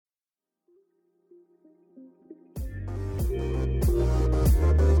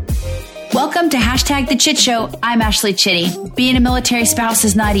Welcome to Hashtag The Chit Show. I'm Ashley Chitty. Being a military spouse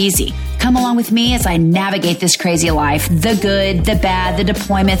is not easy. Come along with me as I navigate this crazy life, the good, the bad, the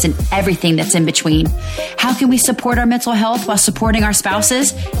deployments, and everything that's in between. How can we support our mental health while supporting our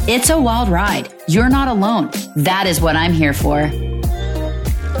spouses? It's a wild ride. You're not alone. That is what I'm here for.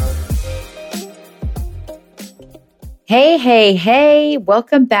 Hey.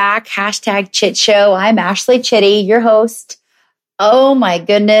 Welcome back. Hashtag Chit Show. I'm Ashley Chitty, your host. Oh my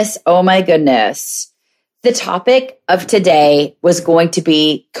goodness. The topic of today was going to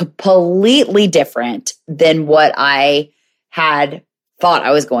be completely different than what I had thought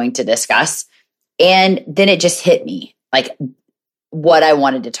I was going to discuss. And then it just hit me, like what I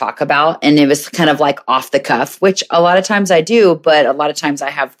wanted to talk about. And it was kind of like off the cuff, which a lot of times I do, but a lot of times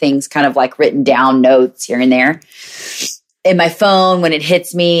I have things kind of like written down, notes here and there in my phone when it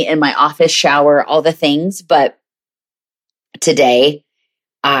hits me, in my office shower, all the things. But today,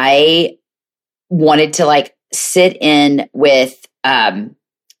 I wanted to like sit in with,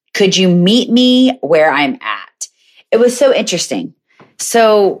 could you meet me where I'm at? It was so interesting.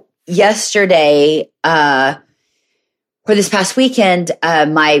 So yesterday, or this past weekend,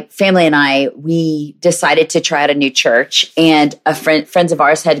 my family and I, we decided to try out a new church, and friends of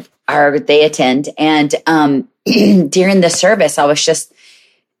ours they attend. And during the service,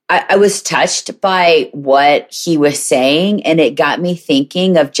 I was touched by what he was saying, and it got me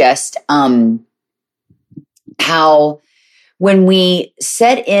thinking of just how when we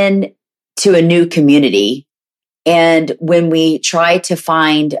set in to a new community and when we try to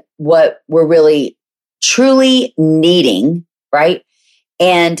find what we're really truly needing, right?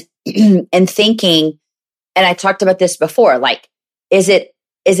 And thinking, and I talked about this before, like, is it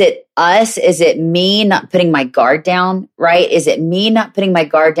us? Is it me not putting my guard down, right? Is it me not putting my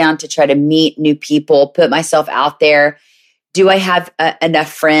guard down to try to meet new people, put myself out there? Do I have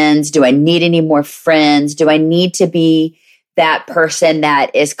enough friends? Do I need any more friends? Do I need to be that person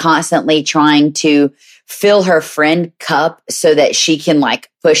that is constantly trying to fill her friend cup so that she can like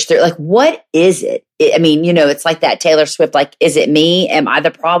push through? Like, what is it? I mean, it's like that Taylor Swift, like, is it me? Am I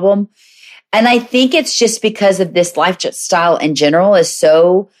the problem? And I think it's just because of this lifestyle in general is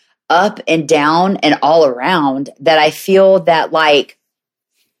so up and down and all around that I feel that, like,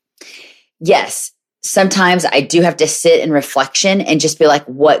 yes, sometimes I do have to sit in reflection and just be like,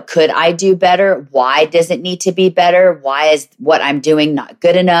 what could I do better? Why does it need to be better? Why is what I'm doing not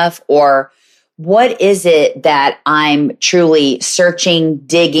good enough? Or what is it that I'm truly searching,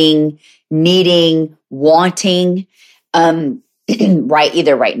 digging, needing, wanting? Right,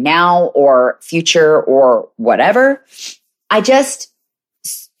 either right now or future or whatever. I just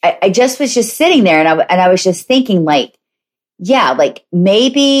was just sitting there and I was just thinking, like, yeah, like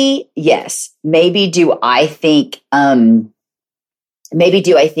maybe do I think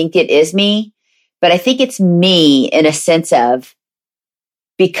it is me, but I think it's me in a sense of,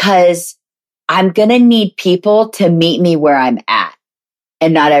 because I'm going to need people to meet me where I'm at,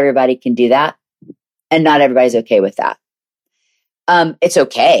 and not everybody can do that, and not everybody's okay with that. It's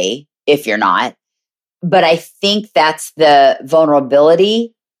okay if you're not, but I think that's the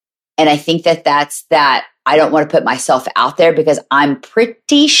vulnerability. And I think that's that I don't want to put myself out there, because I'm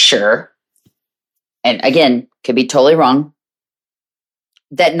pretty sure, and again, could be totally wrong,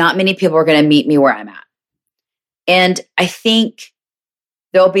 that not many people are going to meet me where I'm at. And I think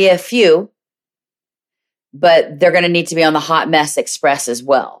there'll be a few, but they're going to need to be on the Hot Mess Express as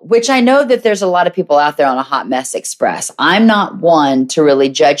well, which I know that there's a lot of people out there on a Hot Mess Express. I'm not one to really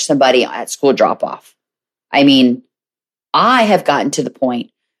judge somebody at school drop-off. I mean, I have gotten to the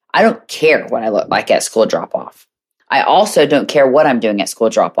point, I don't care what I look like at school drop-off. I also don't care what I'm doing at school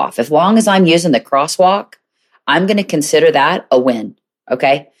drop-off. As long as I'm using the crosswalk, I'm going to consider that a win,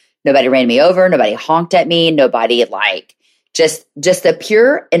 okay? Nobody ran me over. Nobody honked at me. Nobody, like, just the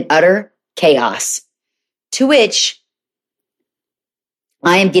pure and utter chaos, to which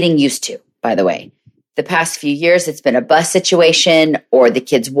I am getting used to, by the way. The past few years, it's been a bus situation or the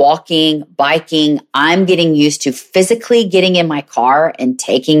kids walking, biking. I'm getting used to physically getting in my car and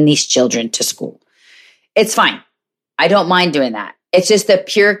taking these children to school. It's fine. I don't mind doing that. It's just the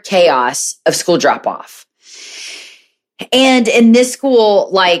pure chaos of school drop-off. And in this school,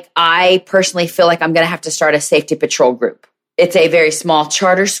 like, I personally feel like I'm going to have to start a safety patrol group. It's a very small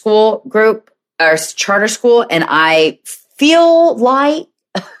charter school group. Our charter school, and I feel like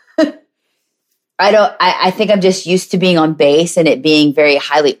I think I'm just used to being on base and it being very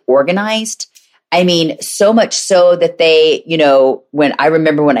highly organized. I mean, so much so that they, when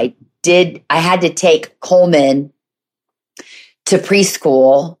I had to take Coleman to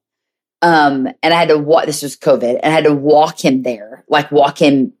preschool, and I had to walk, this was COVID, and I had to walk him there, like walk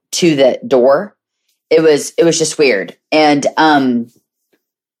him to the door. It was just weird. And,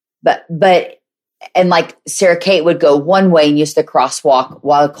 but, and like Sarah Kate would go one way and use the crosswalk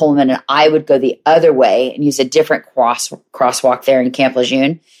while Coleman and I would go the other way and use a different crosswalk there in Camp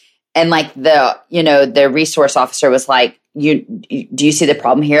Lejeune. And like the resource officer was like, do you see the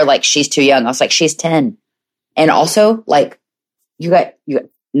problem here? Like, she's too young. I was like, she's 10. And also like,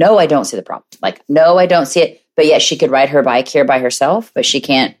 no, I don't see the problem. Like, no, I don't see it. But yet she could ride her bike here by herself, but she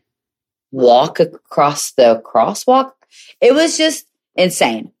can't walk across the crosswalk. It was just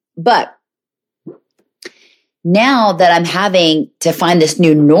insane. But now that I'm having to find this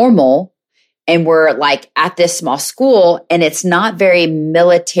new normal and we're like at this small school and it's not very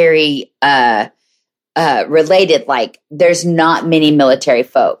military related, like there's not many military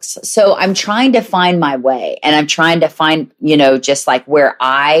folks. So I'm trying to find my way and I'm trying to find, just like where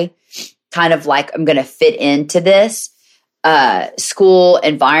I kind of like I'm going to fit into this school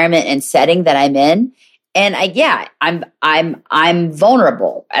environment and setting that I'm in. And I'm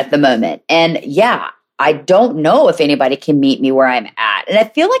vulnerable at the moment. And I don't know if anybody can meet me where I'm at. And I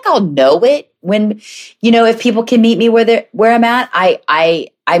feel like I'll know it when, if people can meet me where I'm at.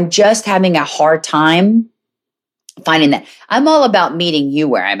 I'm just having a hard time finding that. I'm all about meeting you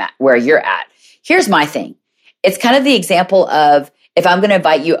where I'm at, where you're at. Here's my thing. It's kind of the example of if I'm going to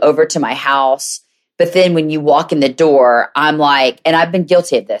invite you over to my house, but then when you walk in the door, I'm like, and I've been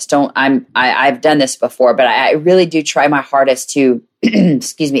guilty of this. I've done this before, but I really do try my hardest to,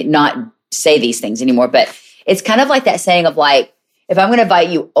 excuse me, not say these things anymore. But it's kind of like that saying of like, if I'm going to invite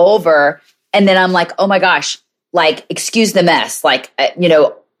you over and then I'm like, oh my gosh, like, excuse the mess. Like,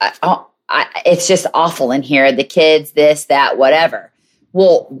 it's just awful in here. The kids, this, that, whatever.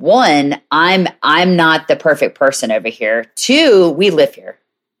 Well, one, I'm not the perfect person over here. Two, we live here.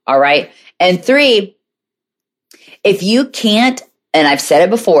 All right. And three, if you can't, and I've said it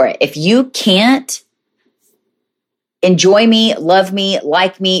before, if you can't enjoy me, love me,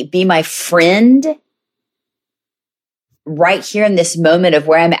 like me, be my friend right here in this moment of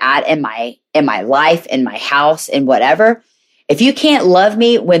where I'm at in my life, in my house, and whatever. If you can't love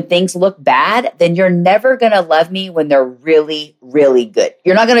me when things look bad, then you're never going to love me when they're really, really good.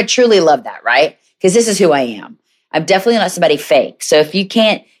 You're not going to truly love that, right? Because this is who I am. I'm definitely not somebody fake. So if you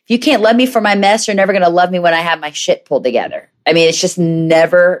can't love me for my mess, you're never going to love me when I have my shit pulled together. I mean, it's just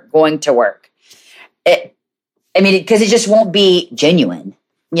never going to work. Because it just won't be genuine,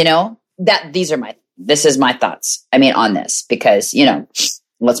 this is my thoughts. I mean, on this, because,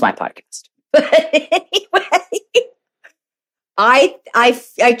 what's my podcast? But anyway, I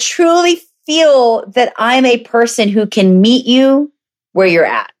truly feel that I'm a person who can meet you where you're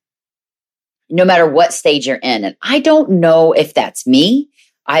at, no matter what stage you're in. And I don't know if that's me.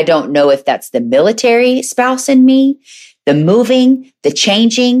 I don't know if that's the military spouse in me, the moving, the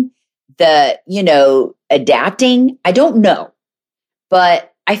changing, the, adapting. I don't know.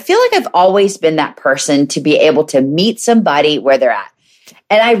 But I feel like I've always been that person to be able to meet somebody where they're at.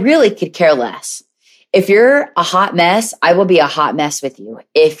 And I really could care less. If you're a hot mess, I will be a hot mess with you.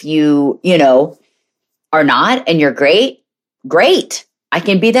 If you, are not and you're great, I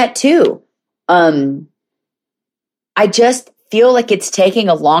can be that too. I just feel like it's taking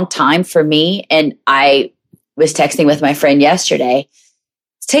a long time for me. And I was texting with my friend yesterday.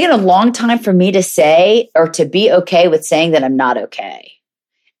 It's taken a long time for me to say or to be okay with saying that I'm not okay.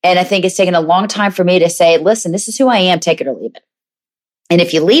 And I think it's taken a long time for me to say, listen, this is who I am, take it or leave it. And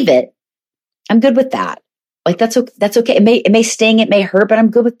if you leave it, I'm good with that. Like, that's okay. It may sting, it may hurt, but I'm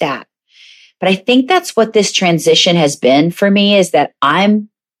good with that. But I think that's what this transition has been for me, is that I'm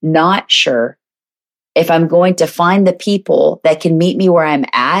not sure if I'm going to find the people that can meet me where I'm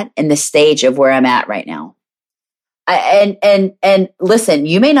at in the stage of where I'm at right now. And listen,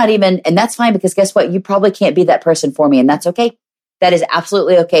 you may not even, and that's fine, because guess what? You probably can't be that person for me, and that's okay. That is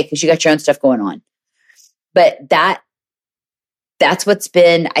absolutely okay, because you got your own stuff going on. But that's what's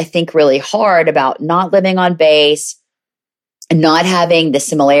been, I think, really hard about not living on base, not having the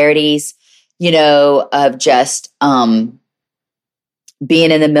similarities, of just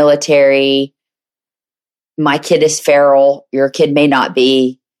being in the military. My kid is feral. Your kid may not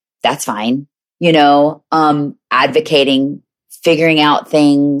be. That's fine. Advocating, figuring out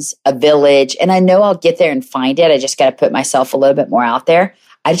things, a village. And I know I'll get there and find it. I just got to put myself a little bit more out there.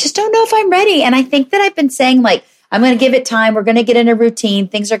 I just don't know if I'm ready. And I think that I've been saying, like, I'm going to give it time. We're going to get in a routine.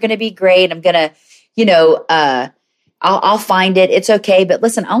 Things are going to be great. I'm going to, I'll find it. It's okay. But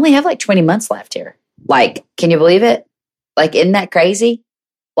listen, I only have like 20 months left here. Like, can you believe it? Like, isn't that crazy?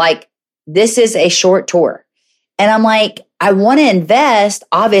 Like, this is a short tour. And I'm like, I want to invest,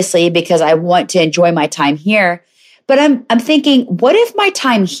 obviously, because I want to enjoy my time here. But I'm thinking, what if my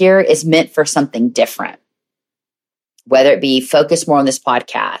time here is meant for something different? Whether it be focus more on this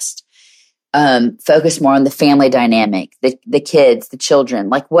podcast, focus more on the family dynamic, the kids, the children.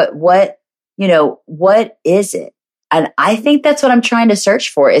 Like what is it? And I think that's what I'm trying to search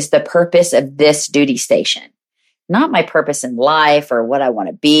for, is the purpose of this duty station, not my purpose in life or what I want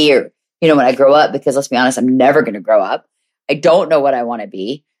to be, or, when I grow up, because let's be honest, I'm never going to grow up. I don't know what I want to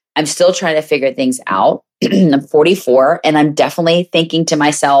be. I'm still trying to figure things out. I'm 44, and I'm definitely thinking to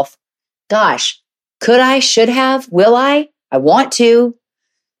myself, gosh, could I, should have, will I want to?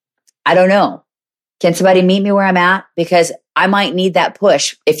 I don't know. Can somebody meet me where I'm at? Because I might need that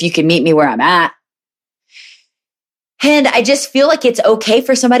push if you can meet me where I'm at. And I just feel like it's okay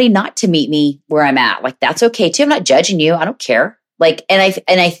for somebody not to meet me where I'm at. Like, that's okay too. I'm not judging you. I don't care. Like, and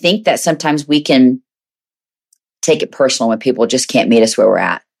I think that sometimes we can take it personal when people just can't meet us where we're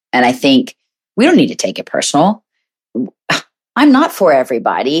at. And I think we don't need to take it personal. I'm not for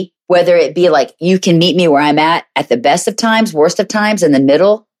everybody, whether it be like, you can meet me where I'm at the best of times, worst of times, in the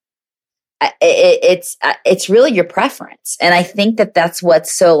middle. It's really your preference. And I think that that's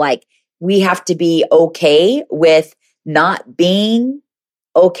what's so, like, we have to be okay with not being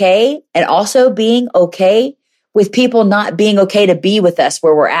okay, and also being okay with people not being okay to be with us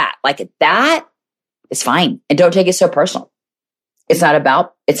where we're at. Like, that is fine. And don't take it so personal. It's not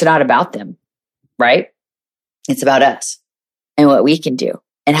about them, right? It's about us and what we can do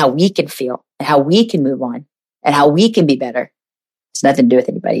and how we can feel and how we can move on and how we can be better. It's nothing to do with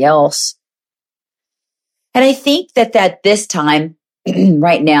anybody else. And I think that this time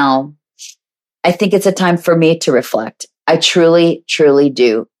right now, I think it's a time for me to reflect. I truly, truly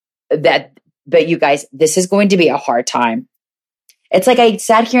do. But you guys, this is going to be a hard time. It's like I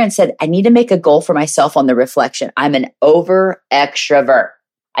sat here and said, I need to make a goal for myself on the reflection. I'm an over extrovert.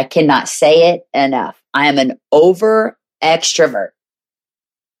 I cannot say it enough. I am an over extrovert.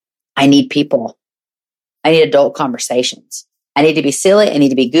 I need people. I need adult conversations. I need to be silly. I need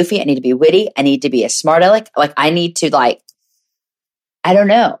to be goofy. I need to be witty. I need to be a smart aleck. Like, I need to, like, I don't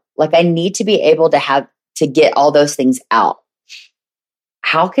know. Like, I need to be able to get all those things out.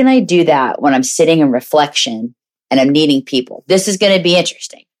 How can I do that when I'm sitting in reflection and I'm needing people? This is going to be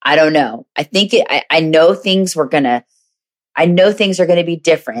interesting. I don't know. I know things are going to be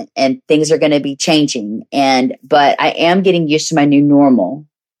different and things are going to be changing. But I am getting used to my new normal.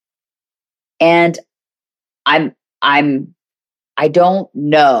 And I don't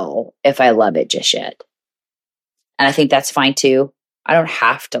know if I love it just yet. And I think that's fine too. I don't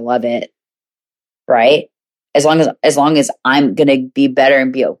have to love it, right? As long as I'm going to be better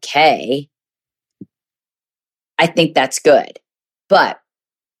and be okay, I think that's good. But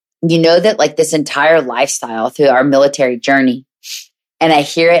you know that, like, this entire lifestyle through our military journey, and I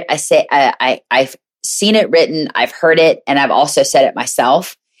hear it, I say, I've seen it written, I've heard it, and I've also said it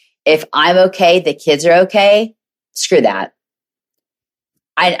myself. If I'm okay, the kids are okay. Screw that.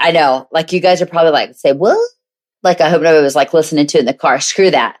 I know, like, you guys are probably like, say, what? Like, I hope nobody was like listening to it in the car. Screw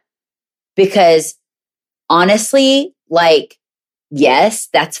that. Because honestly, like, yes,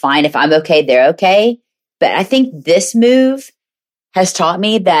 that's fine. If I'm okay, they're okay. But I think this move has taught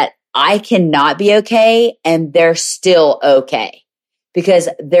me that I cannot be okay and they're still okay, because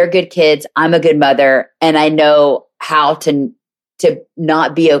they're good kids. I'm a good mother, and I know how to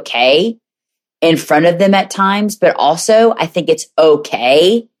not be okay in front of them at times. But also, I think it's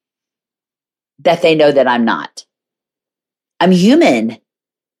okay that they know that I'm not. I'm human.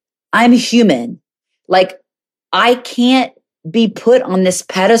 I'm human. Like, I can't be put on this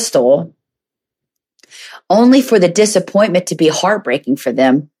pedestal only for the disappointment to be heartbreaking for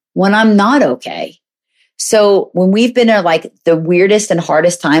them when I'm not okay. So when we've been at, like, the weirdest and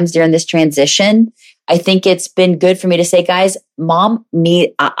hardest times during this transition, I think it's been good for me to say, guys,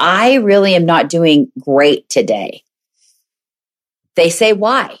 I really am not doing great today. They say,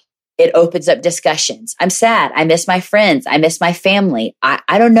 why? It opens up discussions. I'm sad. I miss my friends. I miss my family.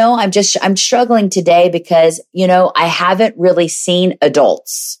 I don't know. I'm struggling today because, I haven't really seen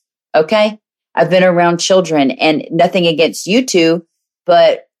adults. Okay. I've been around children, and nothing against you two,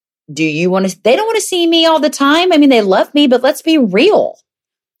 but they don't want to see me all the time. I mean, they love me, but let's be real.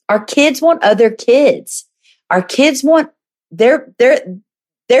 Our kids want other kids. Our kids want their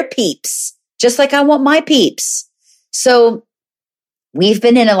peeps, just like I want my peeps. So we've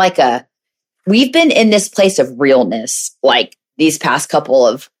been in this place of realness, like, these past couple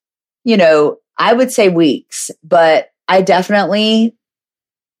of, I would say weeks, but I definitely,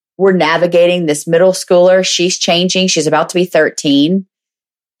 we're navigating this middle schooler. She's changing. She's about to be 13.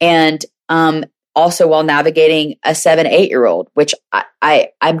 And, also while navigating a 7-8-year-old, which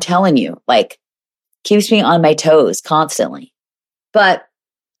I'm telling you, like, keeps me on my toes constantly. But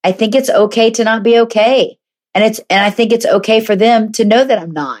I think it's okay to not be okay. And I think it's okay for them to know that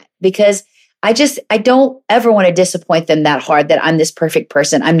I'm not, because I don't ever want to disappoint them that hard that I'm this perfect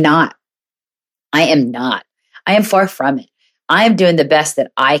person. I'm not. I am not. I am far from it. I am doing the best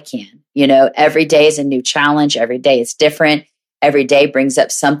that I can. Every day is a new challenge. Every day is different. Every day brings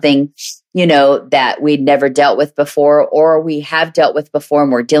up something, that we'd never dealt with before, or we have dealt with before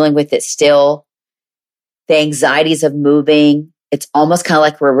and we're dealing with it still. The anxieties of moving, it's almost kind of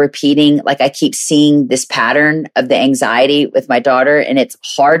like we're repeating, like I keep seeing this pattern of the anxiety with my daughter, and it's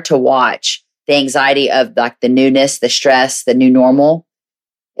hard to watch the anxiety of like the newness, the stress, the new normal.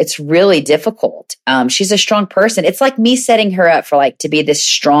 It's really difficult. She's a strong person. It's like me setting her up for like to be this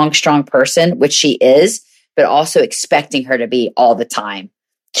strong person, which she is, but also expecting her to be all the time.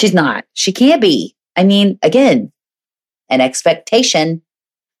 She's not. She can't be. I mean, again, an expectation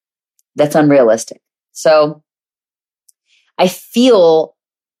that's unrealistic. So I feel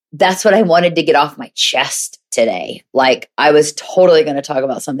that's what I wanted to get off my chest today. Like I was totally going to talk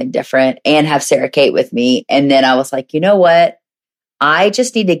about something different and have Sarah Kate with me. And then I was like, you know what? I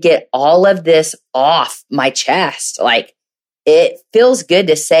just need to get all of this off my chest. Like it feels good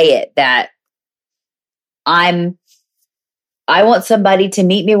to say it, that I want somebody to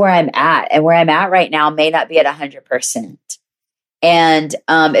meet me where I'm at, and where I'm at right now may not be at 100%. And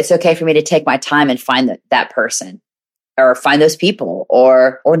it's okay for me to take my time and find that person, or find those people,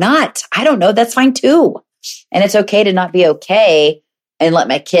 or not. I don't know. That's fine too. And it's okay to not be okay, and let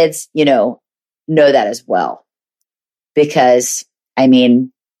my kids, know that as well. Because I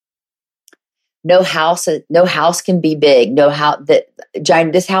mean, no house can be big.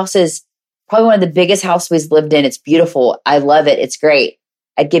 This house is probably one of the biggest houses we've lived in. It's beautiful. I love it. It's great.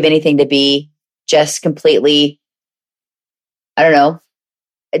 I'd give anything to be just completely, I don't know.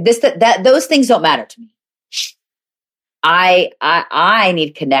 Those things don't matter to me. I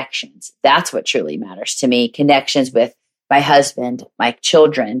need connections. That's what truly matters to me. Connections with my husband, my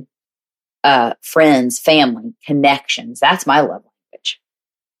children, friends, family, connections. That's my love language.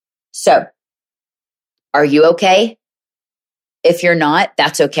 So, are you okay? If you're not,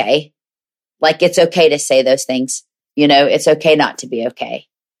 that's okay. Like it's okay to say those things. It's okay not to be okay.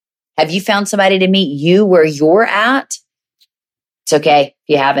 Have you found somebody to meet you where you're at? It's okay if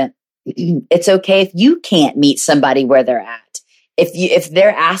you haven't. It's okay if you can't meet somebody where they're at. If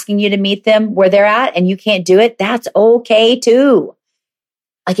they're asking you to meet them where they're at and you can't do it, that's okay too.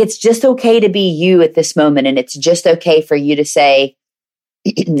 Like it's just okay to be you at this moment, and it's just okay for you to say,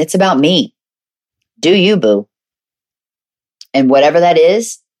 it's about me. Do you, boo? And whatever that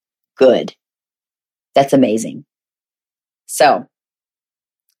is, good. That's amazing. So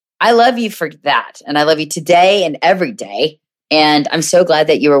I love you for that. And I love you today and every day. And I'm so glad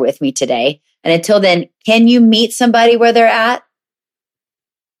that you were with me today. And until then, can you meet somebody where they're at?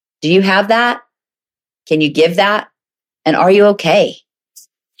 Do you have that? Can you give that? And are you okay?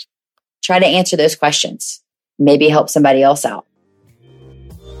 Try to answer those questions. Maybe help somebody else out.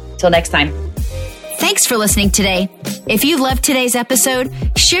 Till next time. Thanks for listening today. If you loved today's episode,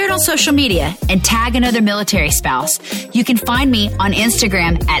 share it on social media and tag another military spouse. You can find me on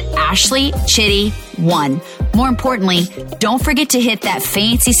Instagram at AshleyChitty1. More importantly, don't forget to hit that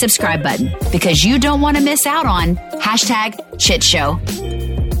fancy subscribe button, because you don't want to miss out on #ChitShow.